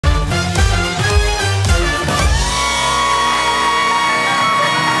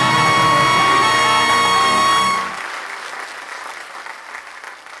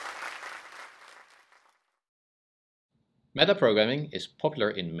Metaprogramming is popular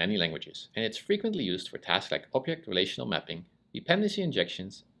in many languages, and it's frequently used for tasks like object relational mapping, dependency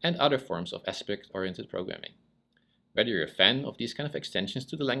injections, and other forms of aspect-oriented programming. Whether you're a fan of these kind of extensions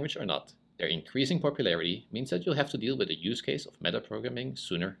to the language or not, their increasing popularity means that you'll have to deal with the use case of metaprogramming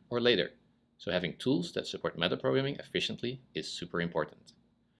sooner or later, so having tools that support metaprogramming efficiently is super important.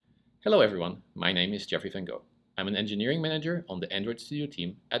 Hello everyone, my name is Jeffrey van Gogh. I'm an engineering manager on the Android Studio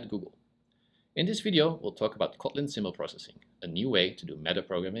team at Google. In this video, we'll talk about Kotlin Symbol Processing, a new way to do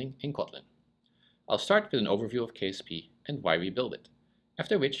metaprogramming in Kotlin. I'll start with an overview of KSP and why we build it,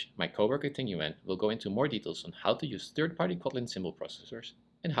 after which my coworker Ting-Yuan will go into more details on how to use third-party Kotlin symbol processors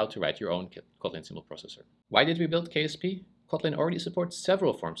and how to write your own Kotlin symbol processor. Why did we build KSP? Kotlin already supports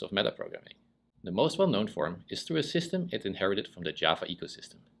several forms of metaprogramming. The most well-known form is through a system it inherited from the Java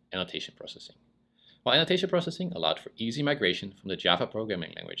ecosystem, Annotation Processing. While Annotation Processing allowed for easy migration from the Java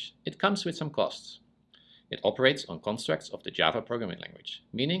programming language, it comes with some costs. It operates on constructs of the Java programming language,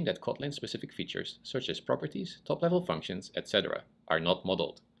 meaning that Kotlin-specific features such as properties, top-level functions, etc. are not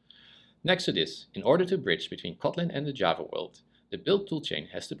modeled. Next to this, in order to bridge between Kotlin and the Java world, the build toolchain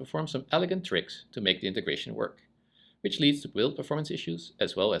has to perform some elegant tricks to make the integration work, which leads to build performance issues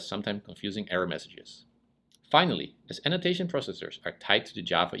as well as sometimes confusing error messages. Finally, as annotation processors are tied to the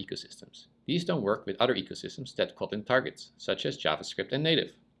Java ecosystems, these don't work with other ecosystems that Kotlin targets, such as JavaScript and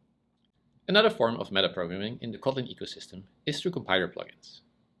native. Another form of metaprogramming in the Kotlin ecosystem is through compiler plugins.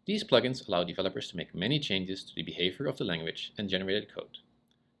 These plugins allow developers to make many changes to the behavior of the language and generated code.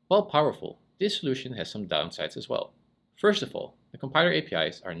 While powerful, this solution has some downsides as well. First of all, the compiler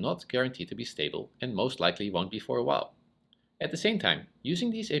APIs are not guaranteed to be stable and most likely won't be for a while. At the same time,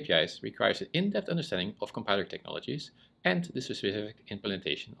 using these APIs requires an in-depth understanding of compiler technologies and the specific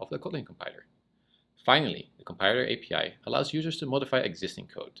implementation of the Kotlin compiler. Finally, the compiler API allows users to modify existing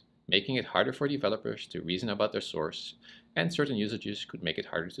code, making it harder for developers to reason about their source, and certain usages could make it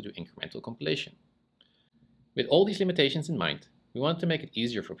harder to do incremental compilation. With all these limitations in mind, we wanted to make it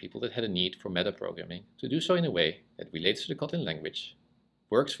easier for people that had a need for metaprogramming to do so in a way that relates to the Kotlin language,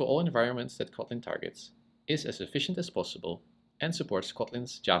 works for all environments that Kotlin targets, is as efficient as possible, and supports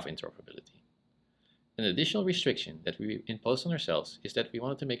Kotlin's Java interoperability. An additional restriction that we imposed on ourselves is that we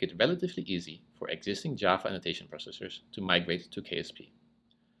wanted to make it relatively easy for existing Java annotation processors to migrate to KSP.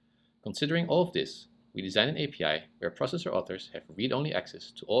 Considering all of this, we designed an API where processor authors have read-only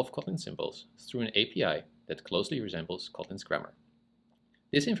access to all of Kotlin symbols through an API that closely resembles Kotlin's grammar.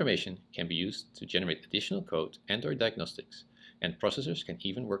 This information can be used to generate additional code and/or diagnostics, and processors can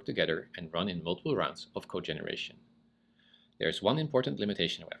even work together and run in multiple rounds of code generation. There is one important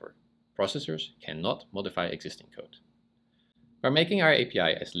limitation, however. Processors cannot modify existing code. By making our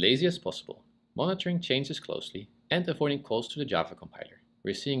API as lazy as possible, monitoring changes closely, and avoiding calls to the Java compiler,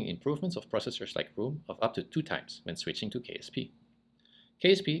 we're seeing improvements of processors like Room of up to 2 times when switching to KSP.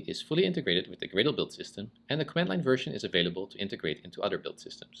 KSP is fully integrated with the Gradle build system, and the command line version is available to integrate into other build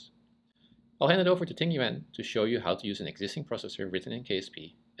systems. I'll hand it over to Ting-Yuan to show you how to use an existing processor written in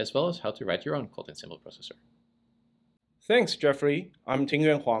KSP, as well as how to write your own Kotlin symbol processor. Thanks, Jeffrey. I'm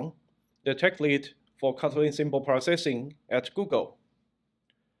Ting-Yuan Huang, the tech lead for Kotlin Symbol Processing at Google.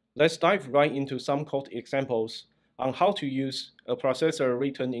 Let's dive right into some code examples on how to use a processor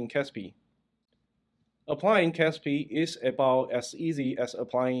written in KSP. Applying KSP is about as easy as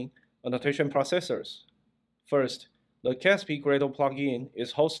applying annotation processors. First, the KSP Gradle plugin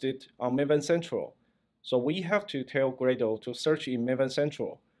is hosted on Maven Central, so we have to tell Gradle to search in Maven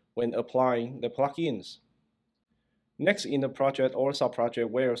Central when applying the plugins. Next, in the project or subproject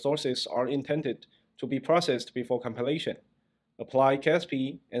where sources are intended to be processed before compilation, apply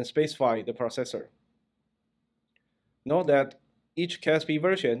KSP and specify the processor. Note that each KSP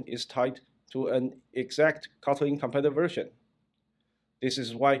version is tied to an exact Kotlin compatible version. This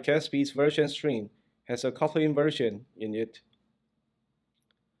is why KSP's version string has a Kotlin version in it.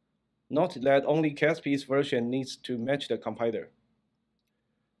 Note that only KSP's version needs to match the compiler.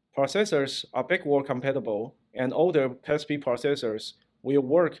 Processors are backward compatible, and older KSP processors will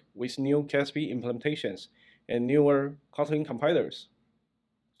work with new KSP implementations and newer Kotlin compilers.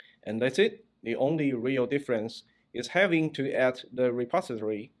 And that's it. The only real difference is having to add the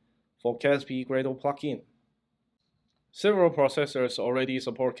repository for KSP Gradle plugin. Several processors already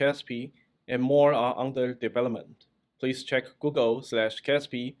support KSP, and more are under development. Please check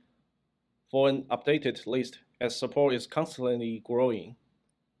Google/KSP for an updated list, as support is constantly growing.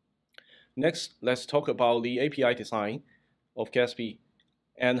 Next, let's talk about the API design of KSP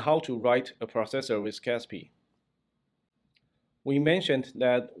and how to write a processor with KSP. We mentioned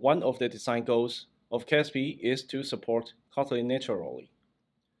that one of the design goals of KSP is to support Kotlin naturally.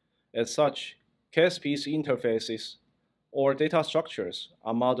 As such, KSP's interfaces or data structures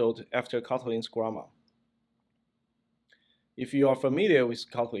are modeled after Kotlin's grammar. If you are familiar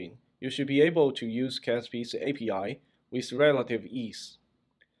with Kotlin, you should be able to use KSP's API with relative ease.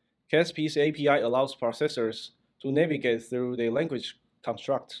 KSP's API allows processors to navigate through the language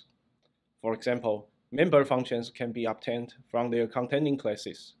construct. For example, member functions can be obtained from their containing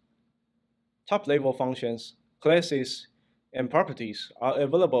classes. Top-level functions, classes, and properties are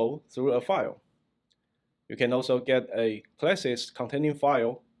available through a file. You can also get a classes containing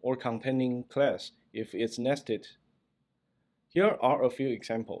file or containing class if it's nested. Here are a few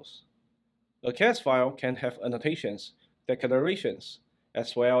examples. A class file can have annotations, declarations,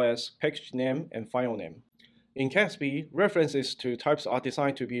 as well as package name and file name. In KSP, references to types are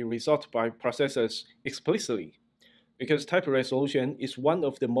designed to be resolved by processors explicitly, because type resolution is one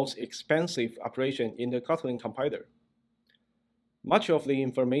of the most expensive operations in the Kotlin compiler. Much of the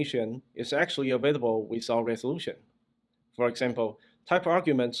information is actually available without resolution. For example, type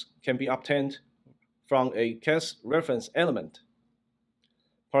arguments can be obtained from a case reference element.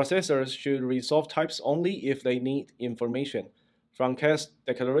 Processors should resolve types only if they need information from case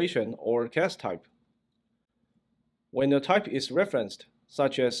declaration or case type. When a type is referenced,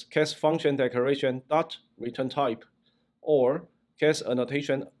 such as case function declaration dot return type or case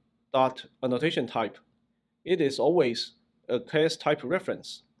annotation dot annotation type, it is always a case type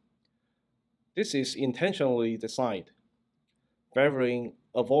reference. This is intentionally designed, favoring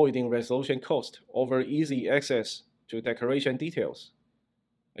avoiding resolution cost over easy access to declaration details.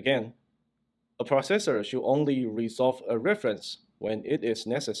 Again, a processor should only resolve a reference when it is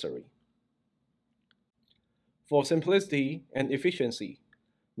necessary. For simplicity and efficiency,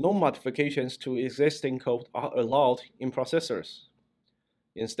 no modifications to existing code are allowed in processors.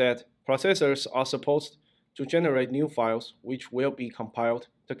 Instead, processors are supposed to generate new files which will be compiled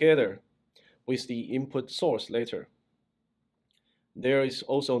together with the input source later. There is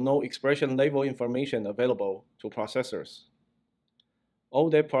also no expression level information available to processors. All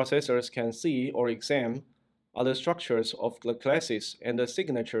that processors can see or examine are the structures of the classes and the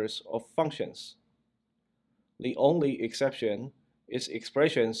signatures of functions. The only exception is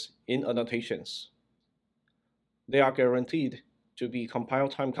expressions in annotations. They are guaranteed to be compile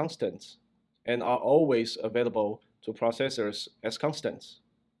time constants and are always available to processors as constants.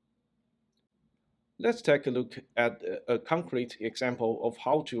 Let's take a look at a concrete example of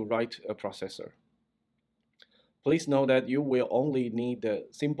how to write a processor. Please note that you will only need the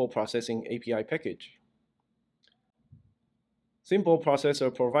Symbol Processing API package. Symbol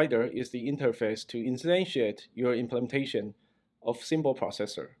Processor Provider is the interface to instantiate your implementation of Symbol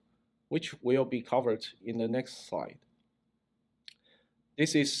Processor, which will be covered in the next slide.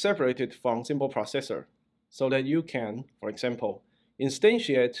 This is separated from Symbol Processor so that you can, for example,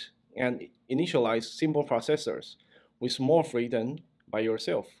 instantiate and initialize Symbol Processors with more freedom by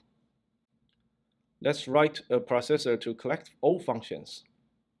yourself. Let's write a processor to collect all functions.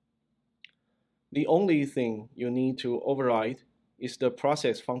 The only thing you need to override is the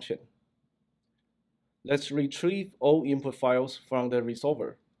process function. Let's retrieve all input files from the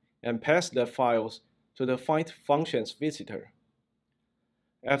resolver and pass the files to the find functions visitor.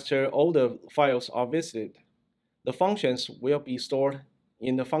 After all the files are visited, the functions will be stored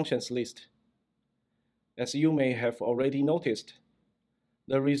in the functions list. As you may have already noticed,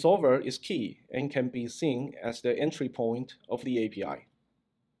 the resolver is key and can be seen as the entry point of the API.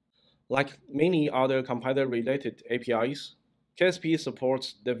 Like many other compiler-related APIs, KSP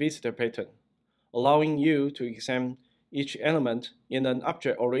supports the visitor pattern, allowing you to examine each element in an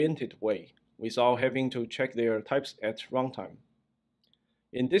object-oriented way without having to check their types at runtime.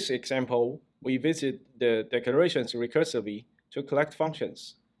 In this example, we visit the declarations recursively to collect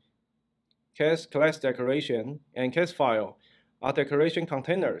functions. Case class declaration and case file are declaration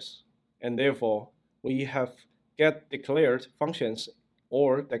containers, and therefore we have get declared functions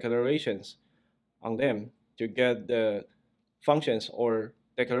or declarations on them to get the functions or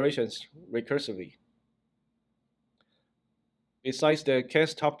declarations recursively. Besides the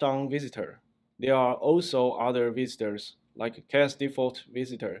case top-down visitor, there are also other visitors like case default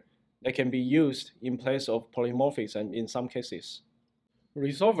visitor that can be used in place of polymorphism in some cases.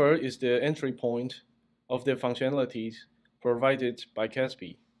 Resolver is the entry point of the functionalities provided by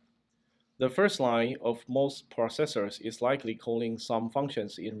KSP. The first line of most processors is likely calling some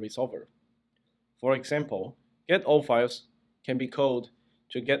functions in resolver. For example, get all files can be called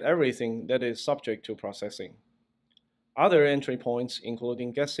to get everything that is subject to processing. Other entry points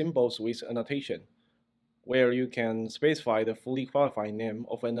including get symbols with annotation, where you can specify the fully qualified name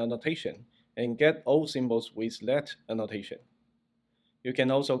of an annotation and get all symbols with that annotation. You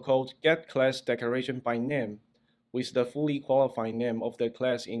can also call get class declaration by name, with the fully qualified name of the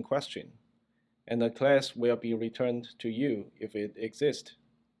class in question, and the class will be returned to you if it exists.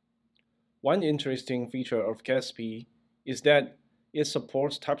 One interesting feature of KSP is that it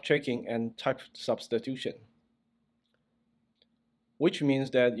supports type checking and type substitution, which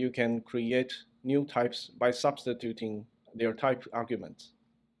means that you can create new types by substituting their type arguments.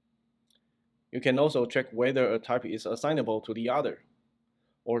 You can also check whether a type is assignable to the other,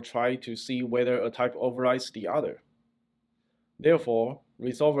 or try to see whether a type overrides the other. Therefore,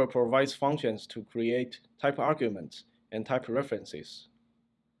 Resolver provides functions to create type arguments and type references.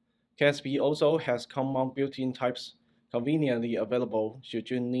 KSP also has common built-in types conveniently available should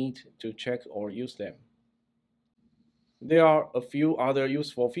you need to check or use them. There are a few other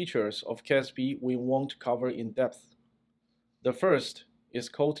useful features of KSP we won't cover in depth. The first is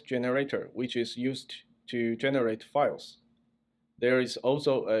code generator, which is used to generate files. There is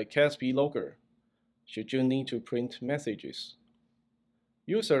also a KSP logger, should you need to print messages.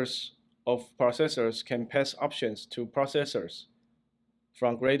 Users of processors can pass options to processors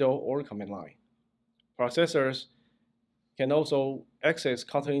from Gradle or command line. Processors can also access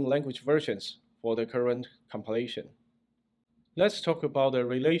Kotlin language versions for the current compilation. Let's talk about the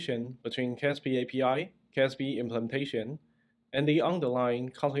relation between KSP API, KSP implementation, and the underlying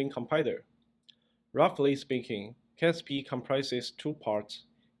Kotlin compiler. Roughly speaking, KSP comprises two parts,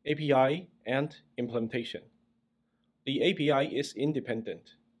 API and implementation. The API is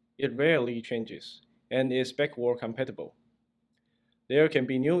independent. It rarely changes and is backward compatible. There can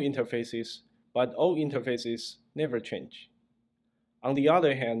be new interfaces, but all interfaces never change. On the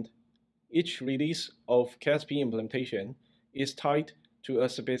other hand, each release of KSP implementation is tied to a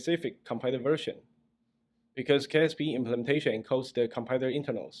specific compiler version, because KSP implementation encodes the compiler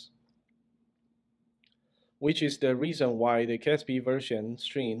internals, which is the reason why the KSP version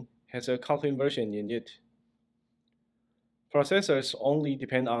string has a Kotlin version in it. Processors only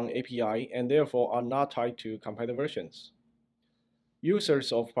depend on API and therefore are not tied to compiler versions.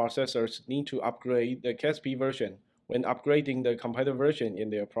 Users of processors need to upgrade the KSP version when upgrading the compiler version in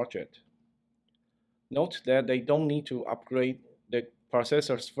their project. Note that they don't need to upgrade the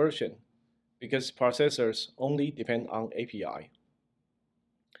processor's version because processors only depend on API.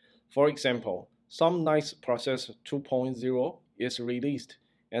 For example, some nice processor 2.0 is released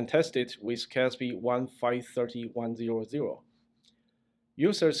and tested with KSP 1.5.30.100.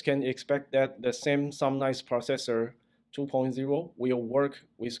 Users can expect that the same some nice processor 2.0 will work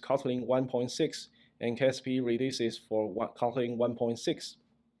with Kotlin 1.6 and KSP releases for Kotlin 1.6.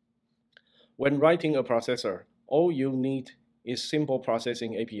 When writing a processor, all you need is Symbol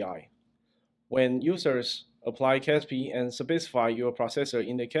Processing API. When users apply KSP and specify your processor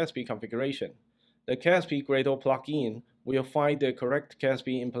in the KSP configuration, the KSP Gradle plugin will find the correct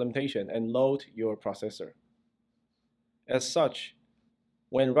KSP implementation and load your processor. As such,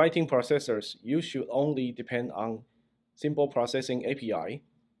 when writing processors, you should only depend on Symbol Processing API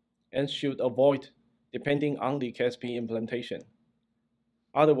and should avoid depending on the KSP implementation.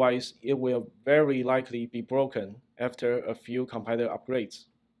 Otherwise, it will very likely be broken after a few compiler upgrades.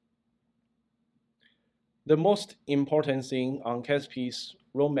 The most important thing on KSP's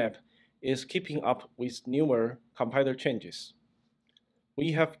roadmap is keeping up with newer compiler changes.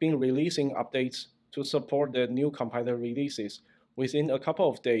 We have been releasing updates to support the new compiler releases within a couple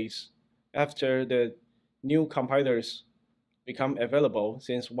of days after the new compilers become available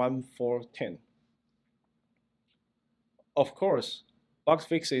since 1.4.10. Of course, bug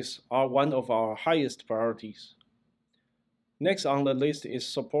fixes are one of our highest priorities. Next on the list is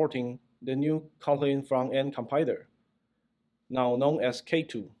supporting the new Kotlin front-end compiler, now known as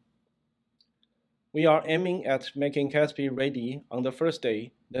K2. We are aiming at making KSP ready on the first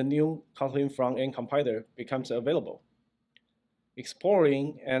day the new Kotlin front-end compiler becomes available.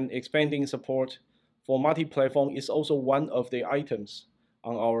 Exploring and expanding support for multi-platform is also one of the items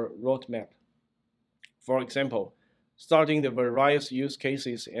on our roadmap. For example, starting the various use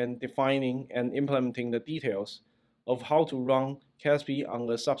cases and defining and implementing the details of how to run KSP on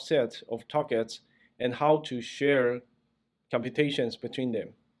a subset of targets and how to share computations between them.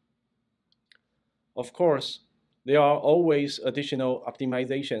 Of course, there are always additional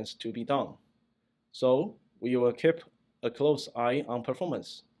optimizations to be done, so we will keep a close eye on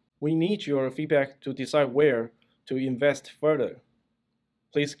performance. We need your feedback to decide where to invest further.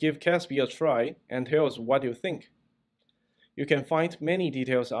 Please give KSP a try and tell us what you think. You can find many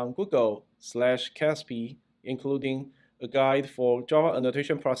details on Google/KSP, including a guide for Java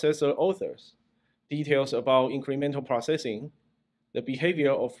Annotation Processor authors, details about incremental processing, the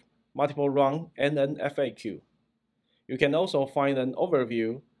behavior of multiple run, and an FAQ. You can also find an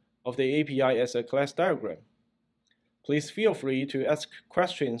overview of the API as a class diagram. Please feel free to ask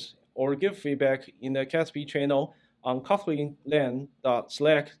questions or give feedback in the KSP channel on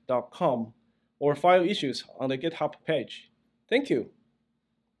kotlinlan.slack.com or file issues on the GitHub page. Thank you.